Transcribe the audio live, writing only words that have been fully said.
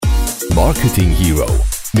Marketing Hero.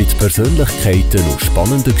 Mit Persönlichkeiten und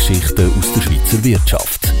spannenden Geschichten aus der Schweizer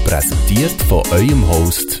Wirtschaft. Präsentiert von eurem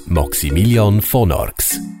Host Maximilian von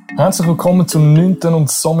Arx. Herzlich willkommen zur 9. und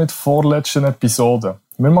somit vorletzten Episode.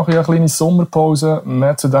 Wir machen ja eine kleine Sommerpause.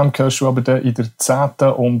 Mehr zu dem hörst du aber dann in der 10.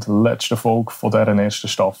 und letzten Folge von dieser ersten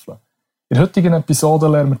Staffel. In der heutigen Episode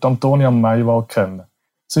lernen wir Antonia Maywald kennen.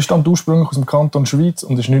 Sie stammt ursprünglich aus dem Kanton Schweiz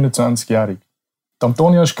und ist 29-jährig.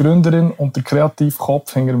 Antonia ist Gründerin und der kreative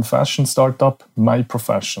Kopf hinter dem Fashion-Startup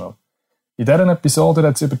MyProfessional. In dieser Episode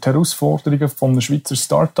hat sie über die Herausforderungen von einem Schweizer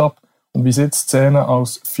Startup und wie sie die Szene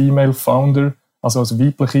als Female Founder, also als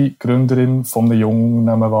weibliche Gründerin von einem jungen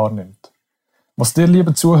Unternehmen wahrnimmt. Was dir,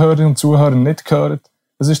 liebe Zuhörerinnen und Zuhörer, nicht gehört,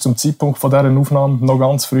 es ist zum Zeitpunkt von dieser Aufnahme noch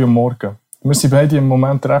ganz früh am Morgen. Wir sind beide im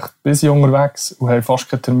Moment recht busy unterwegs und haben fast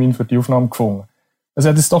keinen Termin für die Aufnahme gefunden. Es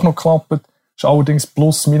hat jetzt doch noch geklappt. Es ist allerdings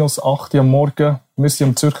plus minus 8 Uhr am Morgen. Wir sind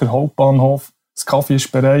am Zürcher Hauptbahnhof. Das Kaffee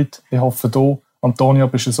ist bereit. Ich hoffe, du, Antonia,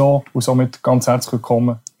 bist es auch. Und somit ganz herzlich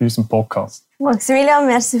willkommen bei unserem Podcast. Maximilian,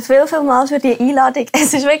 merci vielmals für die Einladung.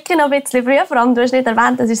 Es ist wirklich noch ein bisschen früh. Vor allem, du hast nicht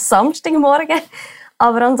erwähnt, es ist Samstagmorgen.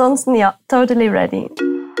 Aber ansonsten, ja, totally ready.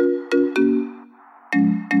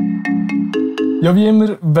 Ja, wie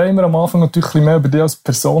immer wollen wir am Anfang natürlich ein bisschen mehr über dich als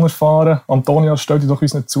Person erfahren. Antonia, stell dich doch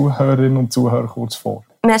unseren Zuhörerinnen und Zuhörern kurz vor.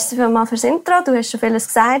 Merci vielmals fürs Intro. Du hast schon vieles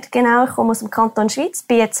gesagt. Genau, ich komme aus dem Kanton Schweiz,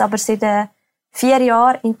 bin jetzt aber seit 4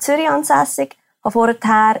 Jahren in Zürich ansässig. Habe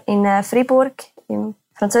vorher in Fribourg im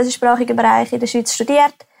französischsprachigen Bereich in der Schweiz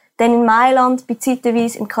studiert. Dann in Mailand, bin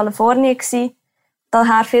zeitweise in Kalifornien gsi.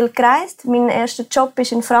 Daher viel gereist. Mein erster Job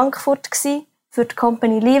war in Frankfurt gsi, für die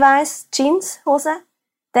Company Levi's Jeanshosen.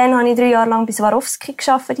 Dann habe ich 3 Jahre lang bei Swarovski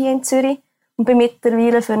gearbeitet hier in Zürich und bin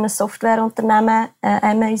mittlerweile für ein Softwareunternehmen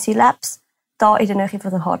MAC Labs hier in der Nähe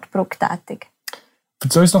von der Hartbrücke tätig.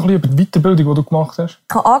 Erzähl uns noch ein bisschen über die Weiterbildung, die du gemacht hast.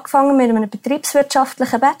 Ich habe angefangen mit einem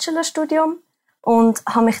betriebswirtschaftlichen Bachelorstudium und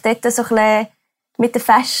habe mich dort so ein bisschen mit der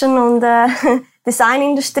Fashion- und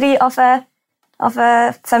Designindustrie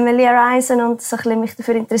familiarisieren und so ein bisschen mich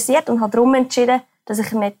dafür interessiert und habe darum entschieden, dass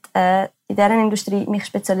ich mich in dieser Industrie mich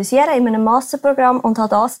spezialisiere in einem Masterprogramm und habe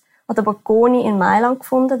das an der Bocconi in Mailand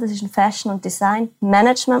gefunden. Das ist ein Fashion- und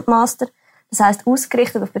Design-Management-Master. Das heisst,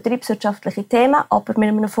 ausgerichtet auf betriebswirtschaftliche Themen, aber mit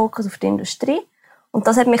einem Fokus auf die Industrie. Und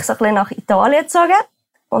das hat mich so ein bisschen nach Italien gezogen.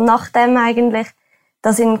 Und nachdem eigentlich,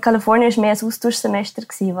 das in Kalifornien war mehr ein Austauschsemester,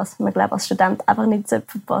 was man, glaube ich, als Student einfach nicht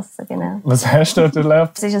verpassen sollte. Genau. Was hast du dort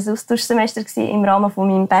erlebt? Es war ein Austauschsemester im Rahmen von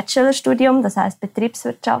meinem Bachelorstudium, das heisst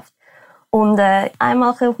Betriebswirtschaft. Und einmal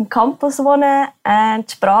auf dem Campus wohnen,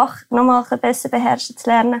 die Sprache noch mal besser beherrschen zu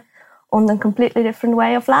lernen. Und ein completely different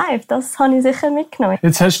way of life. Das habe ich sicher mitgenommen.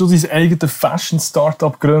 Jetzt hast du dein eigenes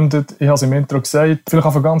Fashion-Startup gegründet. Ich habe es im Intro gesagt. Vielleicht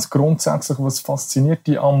einfach ganz grundsätzlich, was fasziniert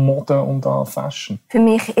dich an Mode und an Fashion? Für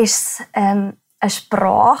mich ist es eine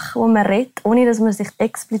Sprache, die man redet, ohne dass man sich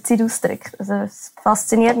explizit ausdrückt. Also es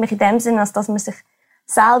fasziniert mich in dem Sinne, dass man sich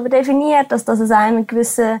selber definiert, dass es einem ein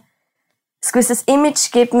gewisses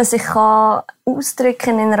Image gibt, man sich kann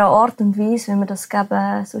ausdrücken in einer Art und Weise, wie man das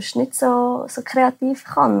sonst nicht so kreativ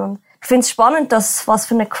kann. Und ich finde es spannend, was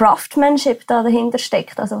für eine Craftsmanship da dahinter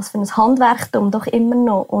steckt, also was für ein Handwerktum doch immer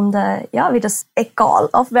noch. Und wie das, egal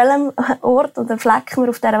auf welchem Ort oder Fleck man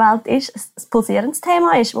auf dieser Welt ist, ein pulsierendes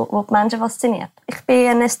Thema ist, wo die Menschen fasziniert. Ich bin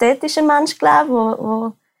ein ästhetischer Mensch,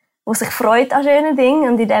 glaube wo sich freut an schönen Dingen.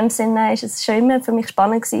 Und in dem Sinne ist es schon immer für mich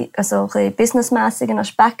spannend gewesen, also ein businessmässigen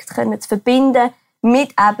Aspekt zu verbinden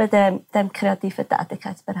mit eben dem kreativen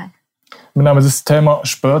Tätigkeitsbereich. Wir nehmen das Thema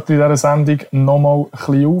später in dieser Sendung noch mal ein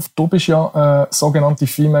bisschen auf. Du bist ja eine sogenannte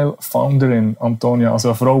Female Founderin, Antonia, also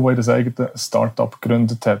eine Frau, die ihr eigenes Startup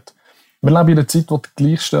gegründet hat. Wir leben in einer Zeit, wo die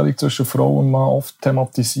Gleichstellung zwischen Frau und Mann oft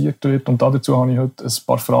thematisiert wird. Und dazu habe ich heute ein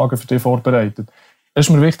paar Fragen für dich vorbereitet. Es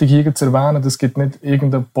ist mir wichtig, hier zu erwähnen, es gibt nicht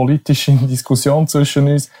irgendeine politische Diskussion zwischen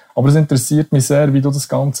uns, aber es interessiert mich sehr, wie du das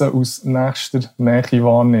Ganze aus nächster Nähe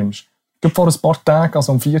wahrnimmst. Vor ein paar Tagen,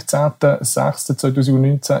 also am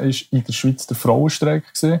 14.06.2019, war in der Schweiz der Frauenstreik.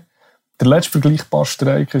 Der letzte vergleichbare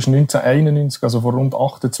Streik war 1991, also vor rund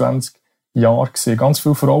 28 Jahren. Ganz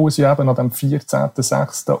viele Frauen sind eben an dem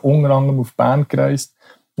 14.06. unter anderem auf Bern gereist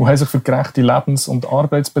und haben sich für gerechte Lebens- und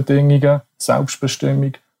Arbeitsbedingungen,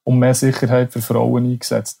 Selbstbestimmung und mehr Sicherheit für Frauen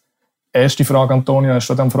eingesetzt. Erste Frage, Antonia, hast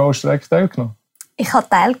du an diesem Frauenstreik teilgenommen? Ich habe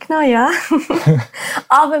teilgenommen, ja.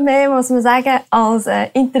 Aber mehr, muss man sagen, als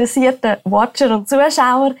interessierter Watcher und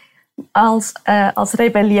Zuschauer, als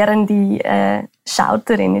rebellierende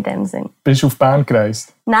Schauterin in dem Sinn. Bist du auf Bern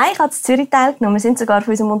gereist? Nein, ich habe in Zürich teilgenommen. Wir sind sogar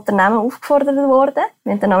von unserem Unternehmen aufgefordert worden.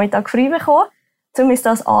 Wir haben den Nachmittag früh bekommen, um uns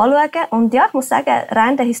das anzuschauen. Und ja, ich muss sagen,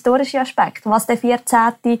 rein der historische Aspekt, was der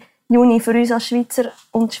 14. Juni für uns als Schweizer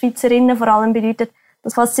und Schweizerinnen vor allem bedeutet,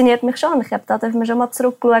 das fasziniert mich schon. Ich glaube, da dürfen wir schon mal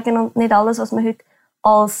zurückschauen und nicht alles, was wir heute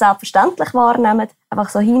als selbstverständlich wahrnehmen, einfach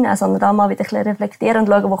so hinnehmen, sondern da mal wieder ein bisschen reflektieren und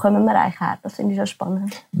schauen, wo kommen wir eigentlich her. Das finde ich schon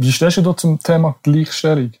spannend. Wie stehst du da zum Thema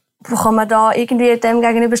Gleichstellung? Wo kann man da irgendwie dem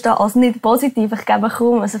gegenüberstehen als nicht positiv? Ich glaube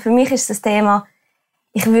kaum. Also für mich ist das Thema,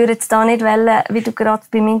 ich würde jetzt da nicht wollen, wie du gerade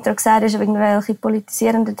beim Intro gesagt hast, auf irgendwelche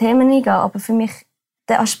politisierenden Themen eingehen, aber für mich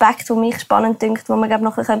der Aspekt, der mich spannend dünkt, den man glaube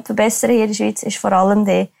noch ein bisschen verbessern hier in der Schweiz, ist vor allem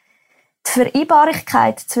die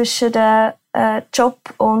Vereinbarkeit zwischen dem Job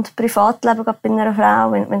und Privatleben, gerade bei einer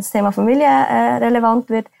Frau, wenn das Thema Familie relevant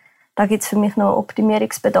wird. Da gibt es für mich noch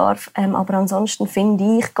Optimierungsbedarf. Aber ansonsten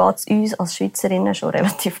finde ich, geht es uns als Schweizerinnen schon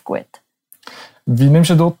relativ gut. Wie nimmst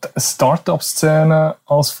du dort die Start-up-Szene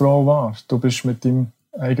als Frau wahr? Du bist mit deinem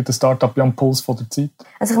eigenen Start-up am Puls von der Zeit.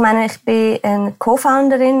 Also ich meine, ich bin eine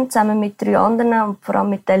Co-Founderin zusammen mit 3 anderen und vor allem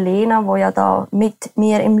mit der Lena, die ja da mit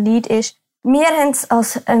mir im Lead ist. Wir haben es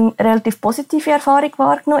als eine relativ positive Erfahrung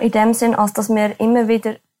wahrgenommen, in dem Sinn, als dass wir immer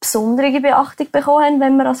wieder besondere Beachtung bekommen haben,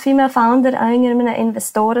 wenn wir als Female Founder an einem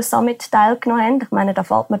Investoren-Summit teilgenommen haben. Ich meine, da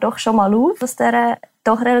fällt mir doch schon mal auf, aus dieser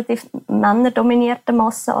doch relativ männerdominierten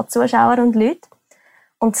Masse an Zuschauern und Leuten.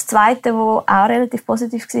 Und das Zweite, was auch relativ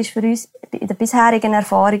positiv war für uns in der bisherigen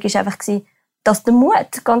Erfahrung, war einfach, dass der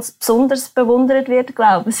Mut ganz besonders bewundert wird,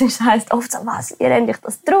 glaube ich. Es heisst oft so, was, ihr habt euch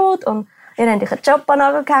das getraut und ihr habt euch einen Job an den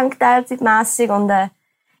Nagel gehängt, teilzeitmässig. Und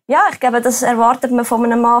ja, ich glaube, das erwartet man von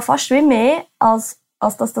einem Mann fast wie mehr, als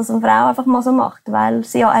dass das eine Frau einfach mal so macht. Weil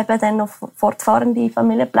sie ja eben dann noch fortfahrende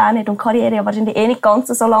Familienpläne hat und Karriere ja wahrscheinlich nicht ganz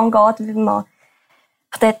so lange geht wie beim Mann.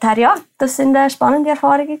 Von daher, ja, das sind spannende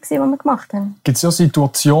Erfahrungen, die wir gemacht haben. Gibt es ja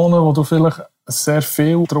Situationen, wo du vielleicht sehr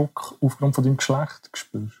viel Druck aufgrund von deinem Geschlecht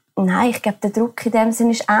spürst? Nein, ich glaube, der Druck in dem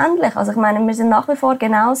Sinne ist ähnlich. Also ich meine, wir sind nach wie vor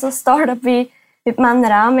genauso ein Start-up wie die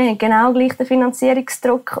Männer auch. Wir haben genau gleich den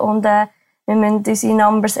Finanzierungsdruck und wir müssen unsere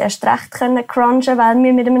Numbers erst recht crunchen, weil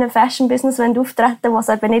wir mit einem Fashion-Business auftreten wollen, was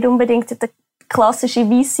eben nicht unbedingt der klassische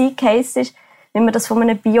VC-Case ist, wie man das von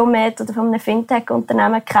einem Biomed oder von einem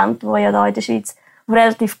Fintech-Unternehmen kennt, wo ja da in der Schweiz auf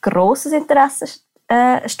relativ grosses Interesse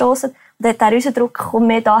stossen. Und dort auch unser Druck kommt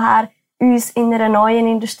mehr daher, uns in einer neuen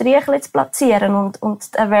Industrie ein bisschen zu platzieren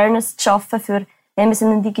und die Awareness zu schaffen für, wir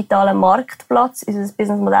sind ein digitaler Marktplatz, unser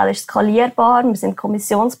Businessmodell ist skalierbar, wir sind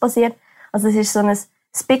kommissionsbasiert. Also es ist so ein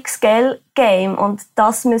Big-Scale-Game und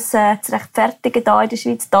das müssen zu rechtfertigen hier in der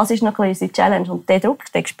Schweiz, das ist noch ein bisschen unsere Challenge. Und den Druck,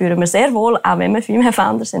 den spüren wir sehr wohl, auch wenn wir Female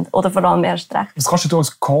Founder sind. Oder vor allem erst recht. Was kannst du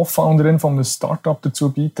als Co-Founderin von einem Start-up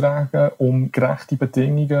dazu beitragen, um gerechte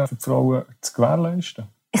Bedingungen für die Frauen zu gewährleisten?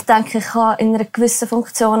 Ich denke, ich kann in einer gewissen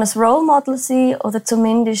Funktion ein Role Model sein oder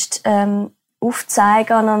zumindest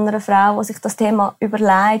aufzeigen an einer Frau, die sich das Thema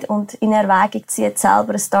überlegt und in Erwägung zieht,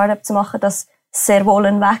 selber ein Start-up zu machen, dass es sehr wohl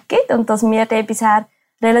einen Weg gibt und dass wir den bisher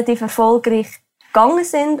relativ erfolgreich gegangen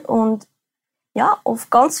sind und ja,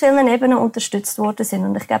 auf ganz vielen Ebenen unterstützt worden sind.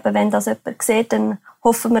 Und ich glaube, wenn das jemand sieht, dann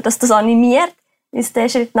hoffen wir, dass das animiert, uns diesen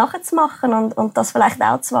Schritt nachzumachen und das vielleicht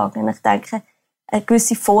auch zu wagen. Und ich denke, eine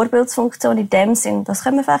gewisse Vorbildsfunktion in dem Sinn, das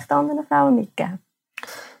können wir vielleicht anderen Frauen mitgeben.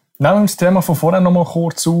 Nehmen wir das Thema von vorher noch mal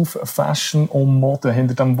kurz auf. Fashion und Mode.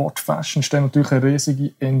 Hinter dem Wort Fashion steht natürlich eine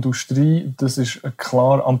riesige Industrie. Das ist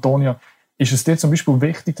klar. Antonia, ist es dir zum Beispiel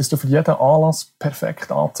wichtig, dass du für jeden Anlass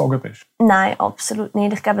perfekt angezogen bist? Nein, absolut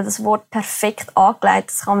nicht. Ich glaube, das Wort perfekt angelegt,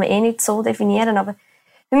 das kann man nicht so definieren. Aber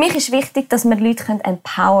für mich ist wichtig, dass wir Leute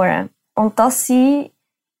empowern können. Und dass sie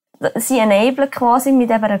enablen quasi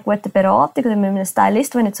mit einer guten Beratung oder mit einem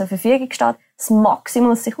Stylist, der ihnen zur Verfügung steht, das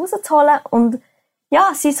Maximum aus sich rauszuholen und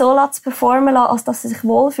ja, sie so zu performen lassen, als dass sie sich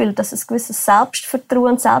wohlfühlen, dass es ein gewisses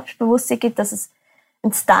Selbstvertrauen und Selbstbewusstsein gibt, dass es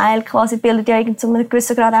ein Style quasi bildet ja zu einem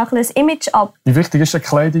gewissen Grad auch ein Image ab. Wie wichtig ist die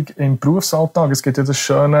Kleidung im Berufsalltag? Es gibt ja das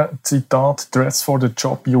schöne Zitat, «Dress for the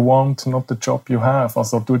job you want, not the job you have».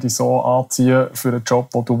 Also du dich so anziehen für einen Job,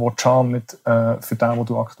 den du haben willst, nicht für den, den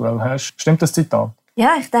du aktuell hast. Stimmt das Zitat?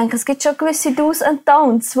 Ja, ich denke, es gibt schon gewisse Do's und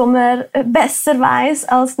Don'ts, wo man besser weiss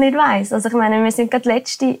als nicht weiss. Also ich meine, wir sind gerade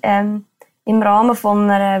letzte im Rahmen von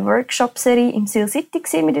einer Workshop-Serie im Seal City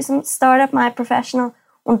mit unserem Startup My Professional.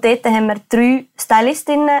 Und dort haben wir 3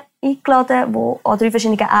 Stylistinnen eingeladen, die an 3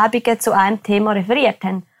 verschiedenen Abenden zu einem Thema referiert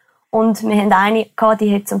haben. Und wir haben eine gehabt,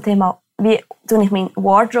 die hat zum Thema, wie ich meinen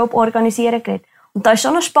Wardrobe organisieren geredet. Und da ist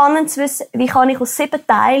schon noch spannend zu wissen, wie kann ich aus 7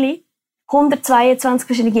 Teilen 122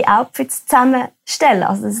 verschiedene Outfits zusammenstellen.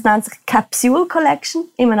 Also das nennt sich Capsule Collection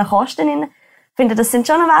in einem Kasten. Ich finde, das sind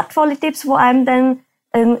schon noch wertvolle Tipps, die einem dann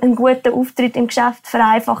einen guten Auftritt im Geschäft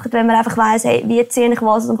vereinfachen, wenn man einfach weiss, hey, wie ziehe ich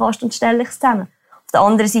was aus dem Kasten und stelle ich es zusammen. Auf der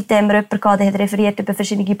anderen Seite haben wir jemanden gehabt, der hat referiert über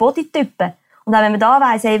verschiedene Bodytypen. Und auch wenn man da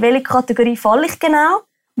weiss, hey, welche Kategorie falle ich genau,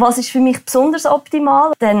 was ist für mich besonders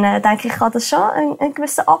optimal, dann denke ich, kann das schon ein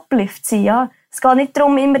gewisser Uplift sein. Ja. Es geht nicht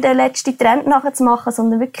darum, immer den letzten Trend nachzumachen,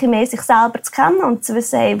 sondern wirklich mehr sich selber zu kennen und zu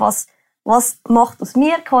wissen, hey, was macht aus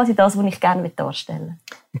mir quasi das, was ich gerne darstellen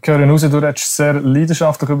will. Ich höre raus, du redest sehr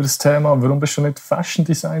leidenschaftlich über das Thema. Warum bist du nicht Fashion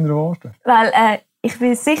Designer geworden? Weil ich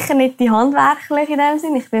bin sicher nicht die handwerkliche in dem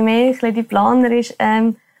Sinne. Ich bin mehr ein bisschen die Planerische,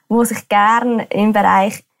 wo sich gerne im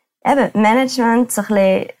Bereich Management, so ein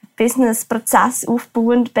bisschen Business-Prozess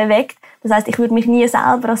aufbauend bewegt. Das heisst, ich würde mich nie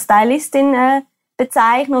selber als Stylistin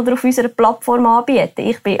bezeichnen oder auf unserer Plattform anbieten.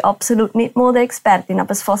 Ich bin absolut nicht Modeexpertin,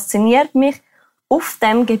 aber es fasziniert mich, auf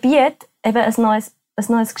diesem Gebiet eben ein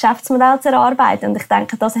neues Geschäftsmodell zu erarbeiten. Und ich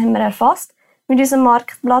denke, das haben wir erfasst mit unserem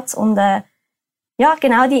Marktplatz. Und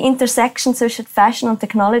genau die Intersection zwischen Fashion und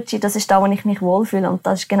Technology, das ist da, wo ich mich wohlfühle. Und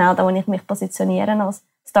das ist genau da, wo ich mich positioniere als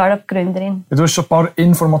Startup-Gründerin. Ja, du hast schon ein paar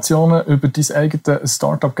Informationen über dein eigenes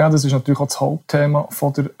Startup gegeben. Das ist natürlich auch das Hauptthema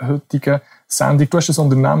von der heutigen Sendung. Du hast das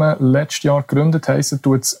Unternehmen letztes Jahr gegründet, heisst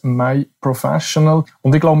es My Professional.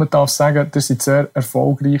 Und ich glaube, man darf sagen, ihr seid sehr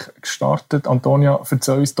erfolgreich gestartet. Antonia,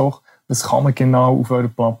 erzähl uns doch, was kann man genau auf eurer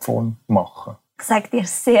Plattform machen? Ich sage dir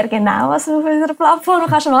sehr genau, was du auf unserer Plattform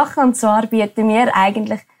machen kannst. Und zwar bieten wir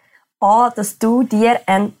eigentlich an, dass du dir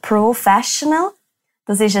ein Professional,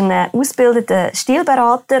 das ist ein ausgebildeter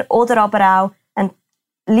Stilberater oder aber auch ein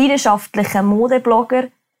leidenschaftlicher Modeblogger,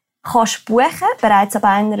 kannst buchen, bereits ab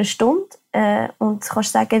einer Stunde, und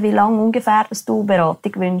kannst sagen, wie lange ungefähr dass du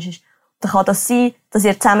Beratung wünschst. Dann kann das sein, dass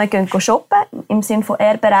ihr zusammen shoppen geht, im Sinne von,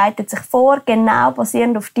 er bereitet sich vor, genau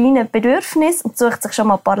basierend auf deinen Bedürfnissen und sucht sich schon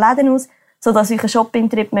mal ein paar Läden aus, sodass euer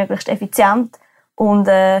Shoppingtrip möglichst effizient und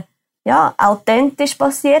authentisch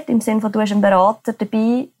passiert, im Sinne von, du hast einen Berater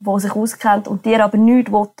dabei, der sich auskennt und dir aber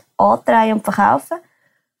nichts antreiben und verkaufen.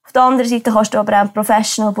 Auf der anderen Seite kannst du aber auch einen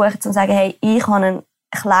Professional buchen, um zu sagen, hey, ich habe einen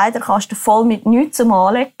Kleiderkasten voll mit nichts zum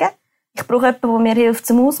Anlegen. Ich brauche jemanden, der mir hilft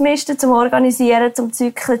zum Ausmisten, zum Organisieren, zum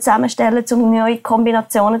Zyklen zusammenstellen, um neue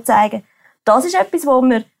Kombinationen zu zeigen. Das ist etwas, wo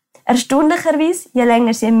wir erstaunlicherweise, je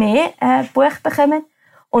länger je mehr Buch bekommen.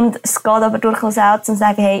 Und es geht aber durchaus auch, zu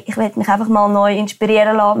sagen, hey, ich will mich einfach mal neu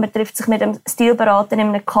inspirieren lassen. Man trifft sich mit einem Stilberater in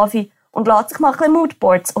einem Kaffee und lässt sich mal ein bisschen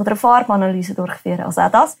Moodboards oder eine Farbanalyse durchführen. Also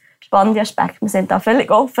auch das spannende Aspekt. Wir sind da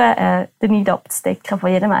völlig offen, den Need abzudecken von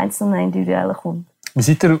jedem einzelnen individuellen Kunden. Wie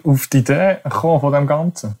seid ihr auf die Idee gekommen von dem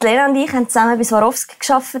Ganzen? Lena und ich haben zusammen bei Swarovski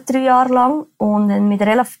gearbeitet, 3 Jahre lang, und mit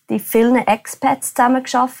relativ vielen Expats zusammen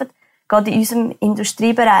gearbeitet, gerade in unserem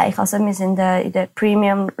Industriebereich. Also wir sind in der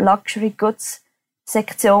Premium Luxury Goods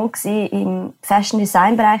Sektion im Fashion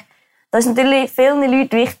Design Bereich. Da ist natürlich vielen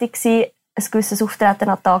Leuten wichtig, ein gewisses Auftreten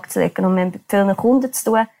an den Tag zu legen, und wir haben mit vielen Kunden zu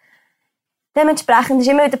tun. Dementsprechend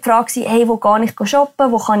war immer wieder die Frage, hey, wo gehe ich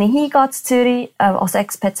shoppen, wo kann ich hingehen zu Zürich? Als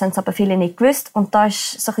Expats haben es aber viele nicht gewusst. Und da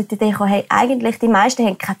ist so die Idee gekommen, hey, eigentlich die meisten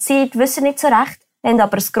haben keine Zeit, wissen nicht so recht, haben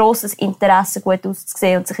aber ein grosses Interesse, gut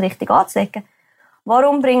auszusehen und sich richtig anzulegen.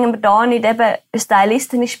 Warum bringen wir da nicht eben eine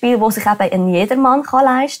Stylistin ins Spiel, die sich eben ein jedermann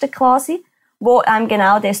leisten kann, quasi, wo einem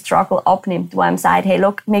genau den Struggle abnimmt, wo einem sagt, hey,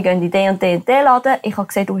 schau, wir gehen in den und den Laden, ich habe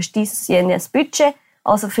gesehen, du hast dieses jenes Budget,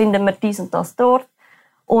 also finden wir dies und das dort.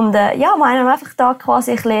 Und wo einem einfach da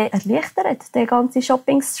quasi ein bisschen erleichtert, den ganzen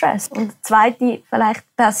Shopping-Stress. Und die zweite vielleicht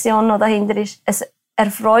Passion noch dahinter ist, es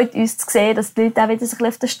erfreut uns zu sehen, dass die Leute auch wieder sich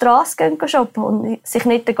auf der Straße gehen shoppen und sich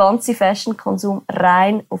nicht den ganzen Fashion-Konsum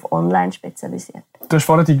rein auf online spezialisiert. Du hast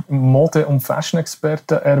vorhin die Mode- und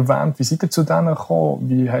Fashion-Experten erwähnt. Wie seid ihr zu denen gekommen?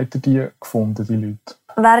 Wie habt ihr die gefunden, die Leute?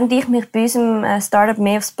 Während ich mich bei unserem Startup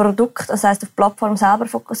mehr aufs Produkt, das heisst auf die Plattform selber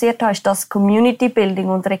fokussiert habe, ist das Community Building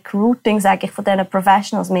und Recruiting, sage ich, von diesen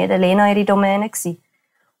Professionals mehr der Lena ihre Domäne gewesen.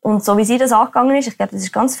 Und so wie sie das angegangen ist, ich glaube, das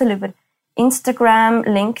ist ganz viel über Instagram,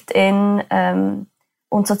 LinkedIn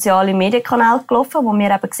und soziale Medienkanäle gelaufen, wo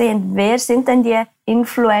wir eben gesehen, wer sind denn die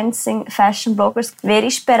Influencing Fashion Bloggers, wer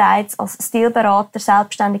ist bereits als Stilberater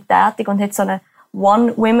selbstständig tätig und hat so eine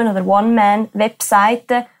One-Woman- oder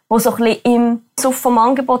One-Man-Webseite, wo so ein bisschen im Suff vom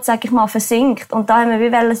Angebot, sage ich mal, versinkt. Und da haben wir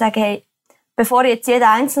wie sagen, hey, bevor jetzt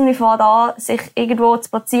jeder Einzelne fängt an, sich irgendwo zu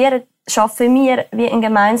platzieren, schaffen wir wie eine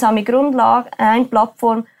gemeinsame Grundlage, eine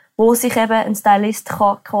Plattform, wo sich eben ein Stylist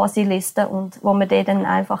kann quasi listen und wo wir den dann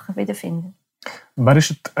einfacher wiederfinden. Wer ist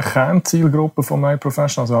die Kernzielgruppe von My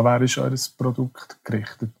Professional? Also, wer ist euer Produkt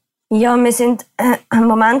gerichtet? Ja, wir sind im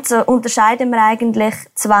Moment unterscheiden wir eigentlich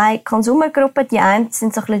 2 Konsumergruppen. Die eine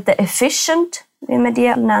sind so ein bisschen der Efficient, wie wir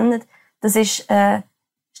die nennen. Das ist,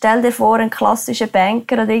 stell dir vor, ein klassischer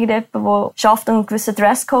Banker oder irgendjemand, der schafft und einen gewissen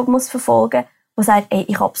Dresscode muss verfolgen, der sagt, ey,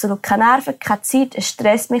 ich habe absolut keine Nerven, keine Zeit, es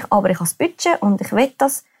stresst mich, aber ich habe das Budget und ich will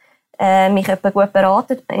das. Mich jemand gut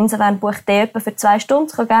beraten. Insofern bucht der jemand für 2 Stunden.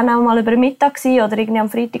 Es kann gerne auch mal über den Mittag sein oder irgendwie am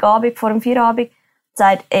Freitagabend vor dem Feierabend. Und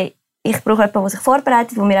sagt, ey, ich brauche jemanden, der sich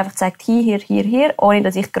vorbereitet, der mir einfach sagt, hier, ohne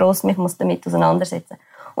dass ich gross mich damit auseinandersetzen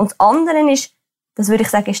muss. Und das andere ist, das würde ich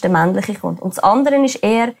sagen, ist der männliche Kunde. Und das andere ist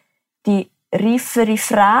eher die reifere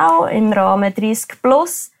Frau im Rahmen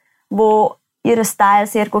 30+, die ihren Style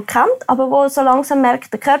sehr gut kennt, aber wo so langsam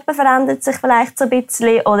merkt, der Körper verändert sich vielleicht so ein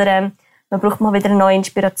bisschen oder man braucht mal wieder eine neue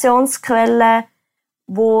Inspirationsquelle,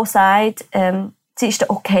 die sagt, sie ist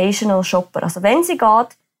der Occasional Shopper. Also wenn sie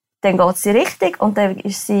geht, dann geht sie richtig und dann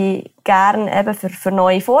ist sie gern eben für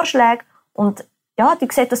neue Vorschläge und ja, die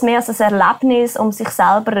sieht das mehr als ein Erlebnis, um sich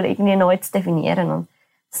selber irgendwie neu zu definieren. Und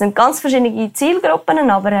das sind ganz verschiedene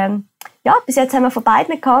Zielgruppen, aber ja, bis jetzt haben wir von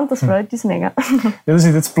beiden gehabt, das freut uns mega. Ja, ihr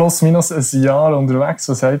seid jetzt plus minus ein Jahr unterwegs.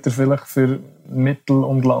 Was habt ihr vielleicht für mittel-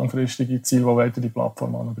 und langfristige Ziele, die wollt ihr die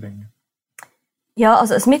Plattform anbringen? Ja,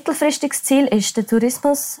 also ein mittelfristiges Ziel ist, den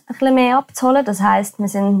Tourismus ein bisschen mehr abzuholen. Das heisst, wir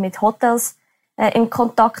sind mit Hotels in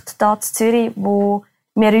Kontakt hier in Zürich, wo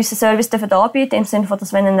wir unseren Service anbieten dürfen, im Sinne von,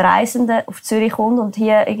 dass wenn ein Reisender auf Zürich kommt und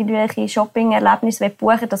hier irgendwelche Shopping-Erlebnisse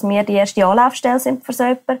buchen will, dass wir die erste Anlaufstelle sind für so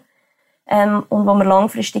jemanden. Und wo wir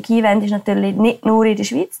langfristig hinwollen, ist natürlich nicht nur in der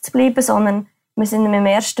Schweiz zu bleiben, sondern wir sind mit dem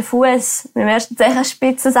ersten Fuß, mit dem ersten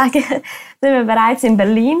Zehenspitze, sind wir bereits in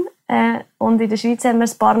Berlin. Und in der Schweiz haben wir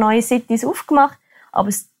ein paar neue Cities aufgemacht. Aber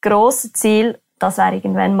das grosse Ziel, das wäre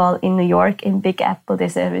irgendwann mal in New York, in Big Apple, den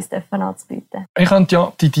Service anzubieten. Ich könnte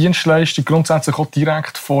ja die Dienstleistung grundsätzlich auch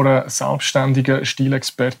direkt von einer selbstständigen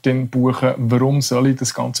Stilexpertin buchen. Warum soll ich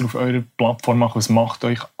das Ganze auf eurer Plattform machen? Was macht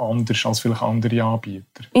euch anders als vielleicht andere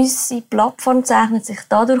Anbieter? Unsere Plattform zeichnet sich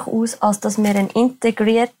dadurch aus, als dass wir einen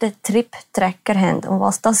integrierten Trip-Tracker haben. Und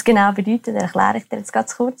was das genau bedeutet, erkläre ich dir jetzt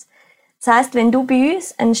ganz kurz. Das heisst, wenn du bei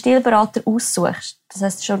uns einen Stilberater aussuchst, das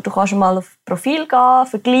heisst, du kannst mal auf Profil gehen,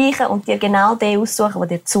 vergleichen und dir genau den aussuchen,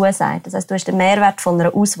 der dir zusagt. Das heisst, du hast den Mehrwert von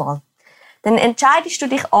einer Auswahl. Dann entscheidest du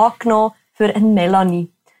dich angenommen für eine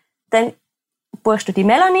Melanie. Dann buchst du die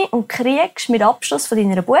Melanie und kriegst mit Abschluss von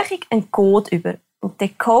deiner Buchung einen Code über. Und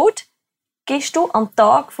den Code gibst du am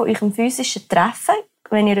Tag von eurem physischen Treffen,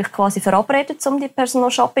 wenn ihr euch quasi verabredet, um die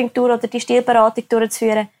Personal Shopping Tour oder die Stilberatung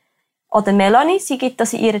durchzuführen, an der Melanie. Sie gibt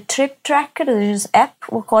das in ihren Trip-Tracker, das ist eine App,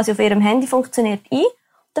 die quasi auf ihrem Handy funktioniert, ein.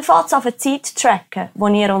 Dann fängt sie an, eine Zeit zu tracken, wo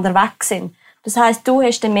ihr unterwegs sind. Das heisst, du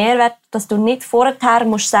hast den Mehrwert, dass du nicht vorher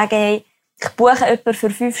musst sagen, hey, ich buche jemanden für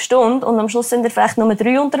 5 Stunden und am Schluss sind vielleicht nur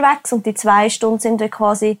 3 unterwegs und die 2 Stunden sind dann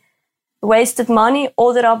quasi wasted money.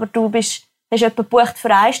 Oder aber du hast jemanden gebucht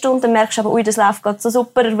für 1 Stunde, dann merkst du aber, ui, das läuft gerade so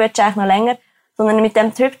super, du willst eigentlich noch länger. Sondern mit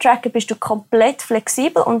dem Trip-Tracker bist du komplett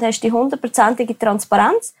flexibel und hast die 100%ige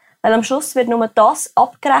Transparenz. Weil am Schluss wird nur das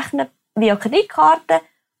abgerechnet via Kreditkarte,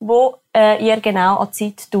 wo ihr genau an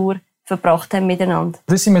Zeitdauer verbracht habt miteinander.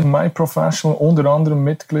 Wir sind mit MyProfessional unter anderem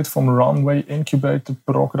Mitglied vom Runway Incubator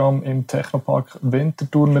Programm im Technopark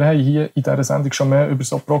Winterthur. Wir haben hier in dieser Sendung schon mehr über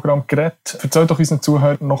so ein Programm geredet. Erzähl doch unseren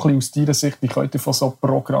Zuhörern noch ein bisschen aus deiner Sicht, wie könnt ihr von so einem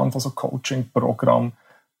Programm, von so einem Coaching-Programm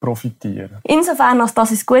profitieren? Insofern, als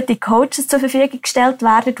dass uns gute Coaches zur Verfügung gestellt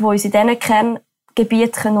werden, die uns in diesen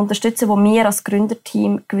Kerngebieten unterstützen können, wo wir als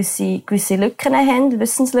Gründerteam gewisse Lücken haben,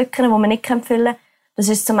 Wissenslücken, die wir nicht füllen können. Das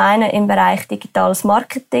ist zum einen im Bereich digitales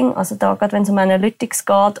Marketing, also da gerade wenn es um Analytics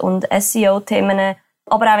geht und SEO-Themen,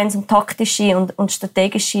 aber auch wenn es um taktische und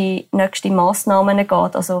strategische nächste Massnahmen geht,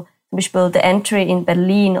 also zum Beispiel der Entry in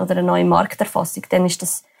Berlin oder eine neue Markterfassung, dann ist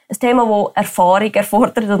das ein Thema, das Erfahrung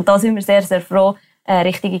erfordert und da sind wir sehr, sehr froh,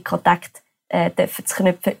 richtige Kontakte zu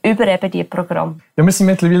knüpfen über eben diese Programme. Ja, wir sind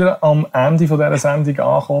mittlerweile am Ende dieser Sendung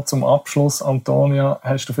angekommen. Zum Abschluss, Antonia,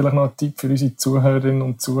 hast du vielleicht noch einen Tipp für unsere Zuhörerinnen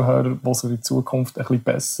und Zuhörer, die sich in Zukunft ein bisschen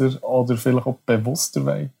besser oder vielleicht auch bewusster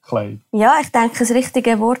kleiden? Ja, ich denke, das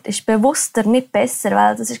richtige Wort ist bewusster, nicht besser,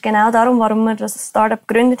 weil das ist genau darum, warum wir das Startup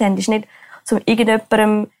gegründet haben. Es ist nicht, um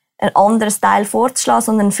irgendjemandem einen anderen Style vorzuschlagen,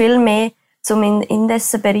 sondern vielmehr, um in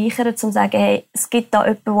dessen bereichern, um zu sagen, hey, es gibt da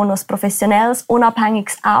jemanden, der noch ein professionelles,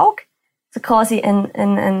 unabhängiges Auge, so quasi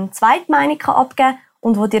eine Zweitmeinung abgeben kann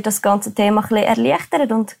und wo dir das ganze Thema ein bisschen erleichtert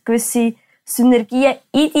und gewisse Synergien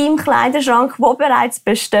in deinem Kleiderschrank, die bereits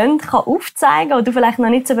bestehen, kann aufzeigen und du vielleicht noch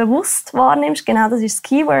nicht so bewusst wahrnimmst. Genau, das ist das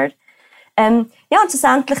Keyword. Ja, und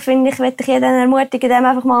schlussendlich finde ich, möchte ich jeden ermutigen, dem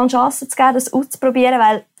einfach mal eine Chance zu geben, das auszuprobieren,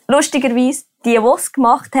 weil lustigerweise, die es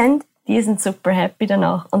gemacht haben, die sind super happy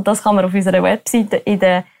danach. Und das kann man auf unserer Webseite in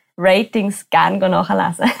den Ratings gerne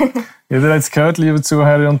nachlesen. Ja, ihr habt es gehört, liebe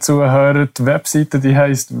Zuhörerinnen und Zuhörer. Die Webseite die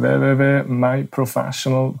heisst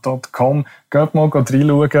www.myprofessional.com. Geht mal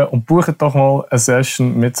reinschauen und bucht doch mal eine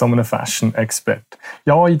Session mit so einem Fashion-Expert.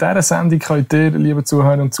 Ja, in dieser Sendung könnt ihr, liebe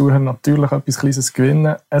Zuhörerinnen und Zuhörer, natürlich etwas Kleines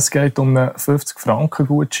gewinnen. Es geht um einen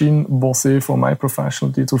 50-Franken-Gutschein, den sie von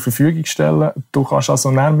MyProfessional dir zur Verfügung stellen. Du kannst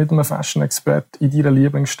also näher mit einem Fashion-Expert in deiner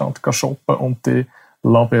Lieblingsstadt shoppen und dich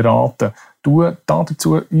beraten. Du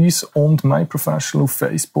dazu uns und MyProfessional auf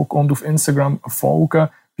Facebook und auf Instagram folgen.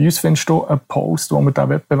 Bei uns findest du einen Post, wo wir diesen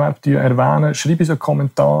Wettbewerb erwähnen. Schreib uns einen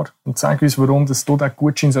Kommentar und sag uns, warum du diesen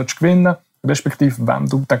Gutschein gewinnen sollst. Respektive, wenn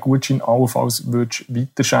du den Gutschein allenfalls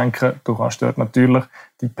weiterschenken würdest. Du kannst dort natürlich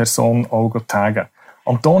die Person auch taggen.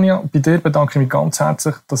 Antonia, bei dir bedanke ich mich ganz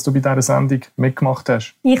herzlich, dass du bei dieser Sendung mitgemacht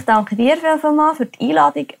hast. Ich danke dir vielmals für die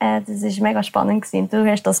Einladung. Das war mega spannend. Du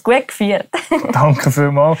hast das gut geführt. Danke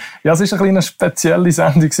vielmals. Ja, es war eine spezielle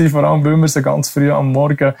Sendung, vor allem weil wir sie ganz früh am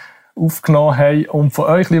Morgen aufgenommen haben. Und von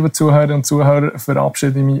euch, liebe Zuhörerinnen und Zuhörer,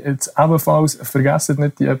 verabschiede ich mich jetzt ebenfalls. Vergesst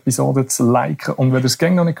nicht, die Episode zu liken. Und wenn ihr es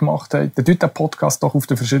noch nicht gemacht habt, dann tut den Podcast doch auf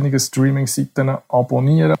den verschiedenen Streaming-Seiten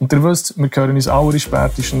abonnieren. Und ihr wisst, wir hören uns alle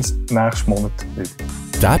spätestens nächsten Monat wieder.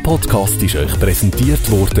 Der Podcast ist euch präsentiert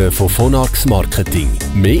worden von Phonarx Marketing.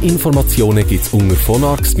 Mehr Informationen gibt es unter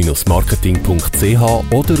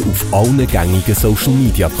phonarx-marketing.ch oder auf allen gängigen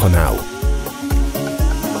Social-Media-Kanälen.